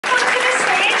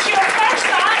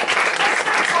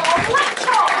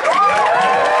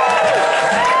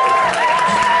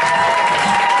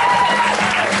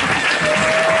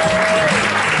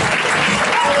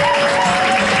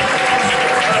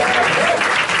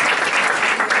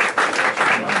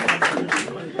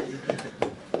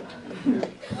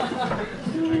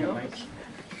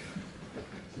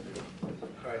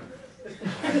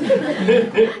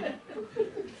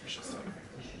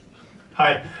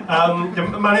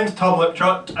my name's Tom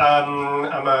Liptrot.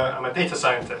 I'm a data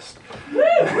scientist.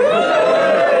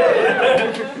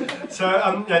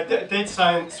 So yeah, data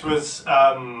science was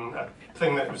a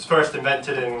thing that was first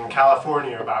invented in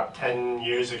California about 10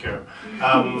 years ago.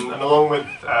 And along with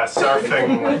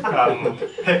surfing,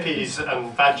 hippies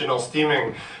and vaginal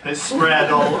steaming, it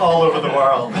spread all over the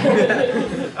world.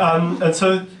 And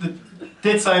so the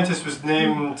data scientist was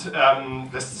named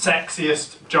the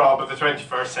sexiest job of the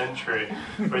 21st century,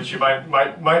 which you might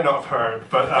not have heard,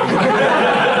 but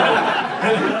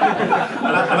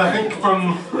and I think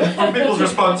from people's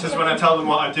responses when I tell them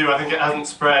what I do, I think it hasn't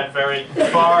spread very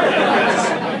far in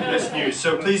this news.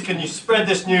 So please, can you spread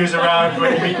this news around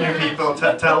when you meet new people?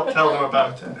 Tell them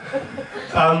about it.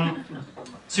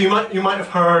 So you might have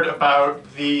heard about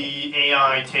the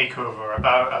AI takeover,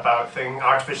 about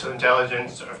artificial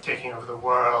intelligence sort of taking over the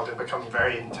world and becoming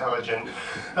very intelligent.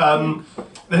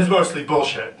 This is mostly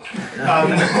bullshit.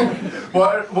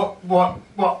 What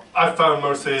I've found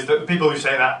mostly is that the people who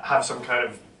say that have some kind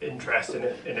of interest in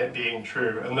it being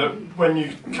true, and that when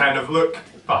you kind of look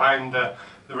behind the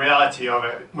reality of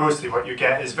it, mostly what you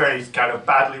get is very kind of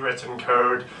badly written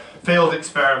code, failed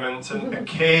experiments, and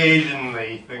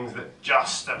occasionally things that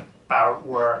just about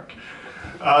work.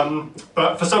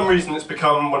 But for some reason it's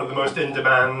become one of the most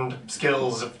in-demand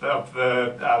skills of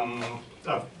the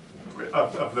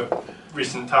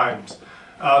recent times.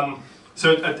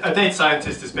 So a data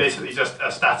scientist is basically just a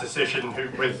statistician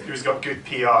who's got good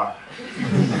PR.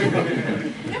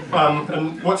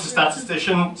 And what's a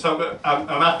statistician? So a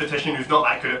mathematician who's not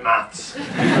that good at maths.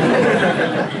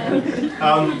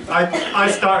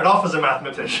 I started off as a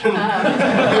mathematician.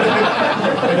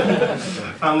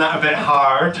 Found that a bit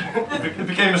hard.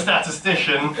 Became a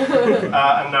statistician, and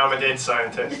now I'm a data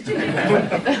scientist. My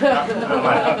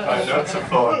notes are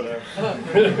full of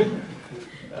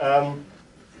them.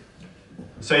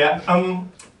 So yeah,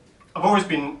 I've always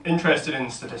been interested in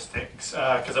statistics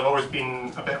because I've always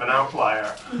been a bit of an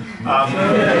outlier.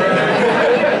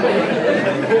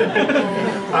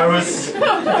 I was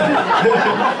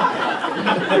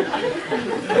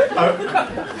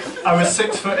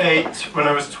 6'8" when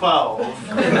I was 12,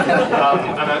 and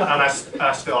I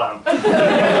still am.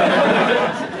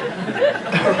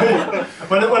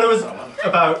 When I was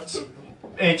about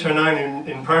 8 or 9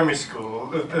 in primary school,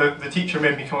 the teacher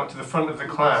made me come up to the front of the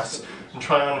class and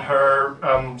try on her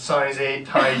size 8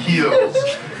 high heels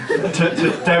to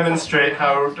demonstrate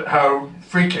how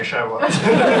freakish I was.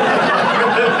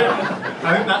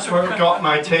 I think that's where it got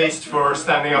my taste for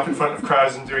standing up in front of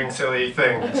crowds and doing silly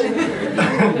things.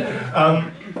 I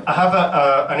have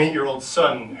an 8-year-old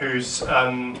son who's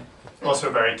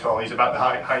also very tall. He's about the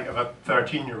height of a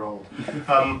 13-year-old.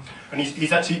 And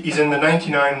he's in the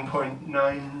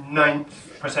 99.99th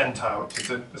percentile, which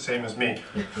is the same as me.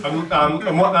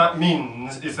 And what that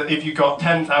means is that if you got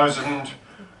 10,000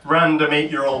 random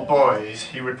 8-year-old boys,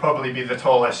 he would probably be the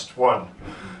tallest one.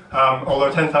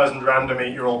 Although 10,000 random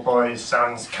 8-year-old boys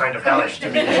sounds kind of hellish to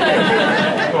me.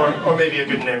 or maybe a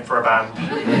good name for a band.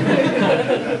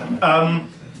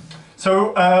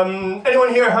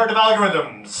 Anyone here heard of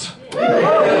algorithms?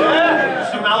 Yeah,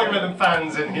 some algorithm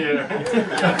fans in here.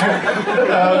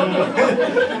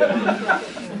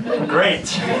 Great.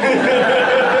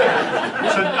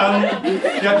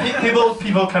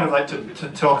 People kind of like to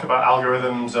talk about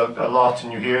algorithms a lot,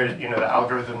 and you hear that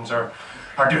algorithms are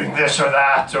doing this or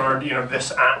that, or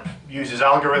this app uses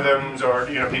algorithms, or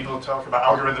people talk about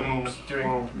algorithms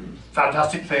doing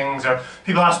fantastic things, or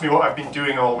people ask me what I've been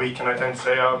doing all week, and I tend to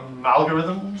say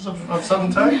algorithms of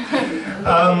some type.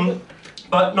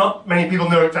 But not many people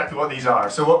know exactly what these are.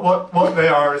 So what they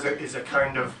are is a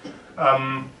kind of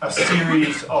a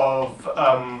series of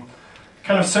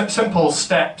kind of simple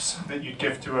steps that you'd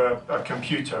give to a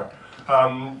computer.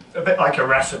 A bit like a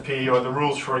recipe or the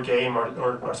rules for a game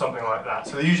or something like that.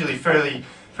 So they're usually fairly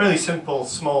simple,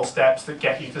 small steps that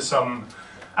get you to some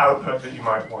output that you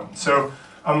might want. So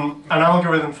an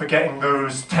algorithm for getting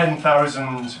those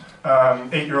 10,000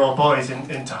 8-year-old boys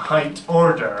into height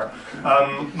order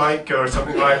might go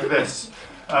something like this.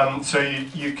 So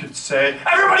you could say,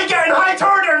 everybody get in height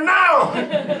order now!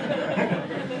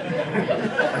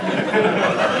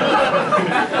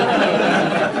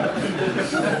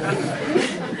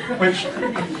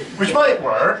 which might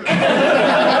work.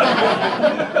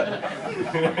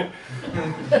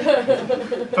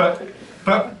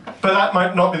 but that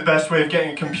might not be the best way of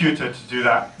getting a computer to do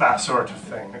that sort of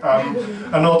thing.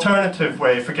 An alternative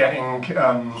way for getting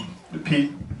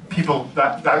people,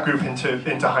 that group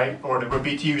into height order would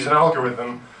be to use an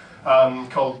algorithm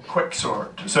called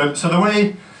quicksort. So the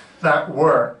way that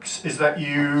works is that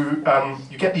you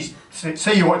get these.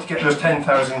 Say you want to get those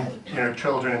 10,000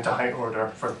 children into height order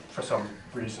for some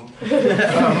reason.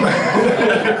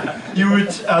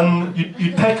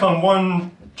 You'd pick on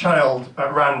one child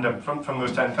at random from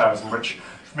those 10,000, which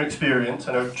from experience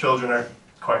I know children are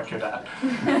quite good at.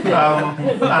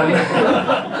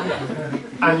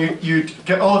 And you'd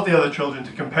get all of the other children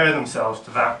to compare themselves to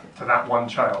that one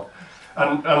child.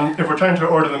 And if we're trying to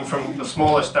order them from the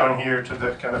smallest down here to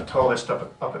the kind of tallest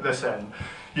up at this end,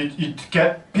 you'd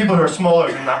get people who are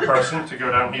smaller than that person to go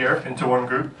down here into one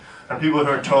group, and people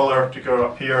who are taller to go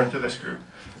up here into this group.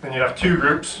 Then you'd have two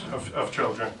groups of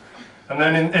children. And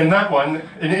then in that one,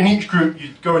 in each group,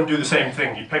 you'd go and do the same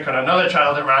thing. You'd pick on another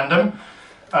child at random,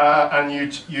 and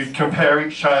you'd compare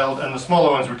each child, and the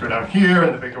smaller ones would go down here,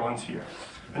 and the bigger ones here.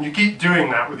 And you keep doing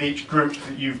that with each group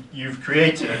that you've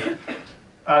created.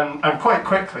 And quite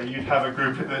quickly, you'd have a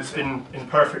group that's in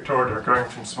perfect order, going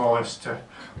from smallest to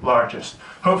largest.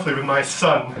 Hopefully with my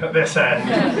son at this end,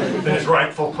 in his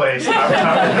rightful place,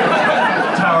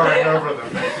 towering over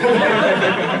them.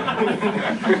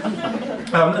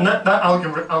 And that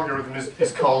algorithm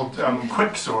is called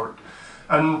quicksort.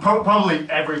 And probably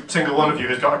every single one of you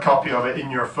has got a copy of it in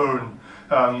your phone,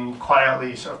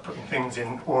 quietly sort of putting things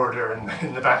in order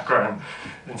in the background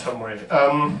in some way.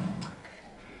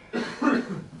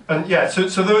 And yeah,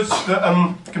 so those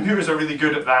computers are really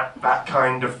good at that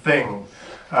kind of thing.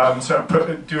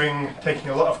 Taking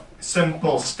a lot of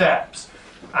simple steps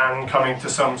and coming to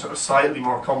some sort of slightly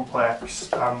more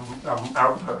complex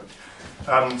output.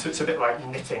 So it's a bit like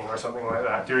knitting or something like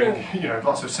that, doing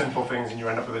lots of simple things and you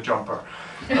end up with a jumper.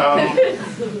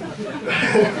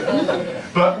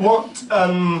 But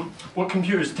what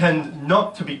computers tend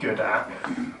not to be good at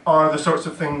are the sorts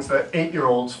of things that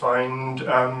 8-year-olds find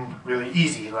really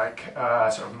easy, like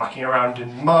sort of mucking around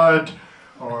in mud,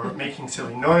 or making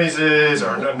silly noises,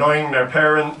 or annoying their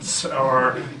parents,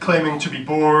 or claiming to be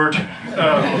bored.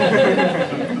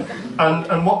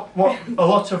 And what a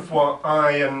lot of what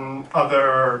I and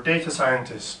other data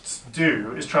scientists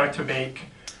do is try to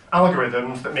make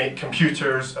algorithms that make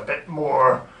computers a bit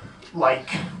more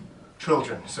like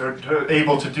children, so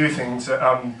able to do things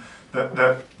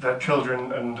that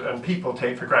children and people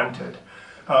take for granted.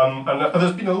 And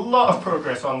there's been a lot of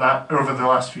progress on that over the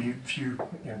last few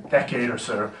decade or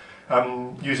so,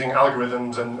 using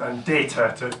algorithms and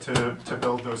data to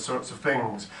build those sorts of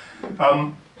things.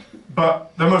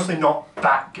 But they're mostly not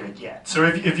that good yet. So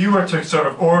if you were to sort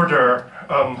of order,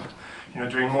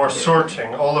 doing more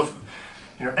sorting, all of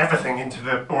everything into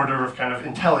the order of kind of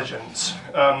intelligence,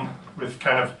 with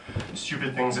kind of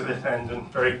stupid things at this end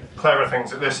and very clever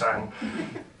things at this end,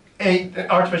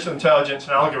 artificial intelligence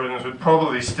and algorithms would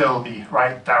probably still be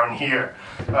right down here,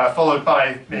 followed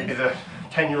by maybe the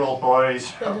 10-year-old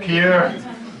boys up here,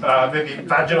 maybe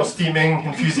vaginal steaming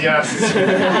enthusiasts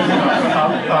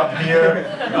up here,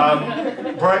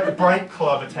 Bright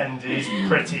Club attendees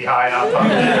pretty high up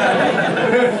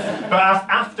here. But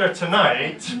after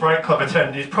tonight, Bright Club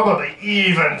attendees probably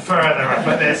even further up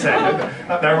at this end,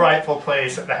 at their rightful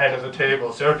place at the head of the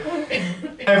table. So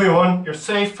everyone, you're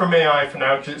safe from AI for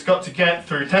now, because it's got to get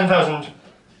through 10,000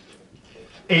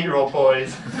 8-year-old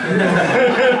boys.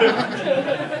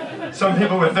 Some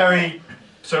people with very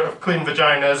sort of clean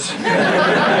vaginas,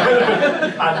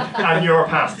 and your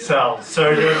past selves. So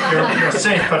you're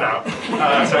safe for now.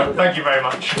 So thank you very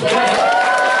much.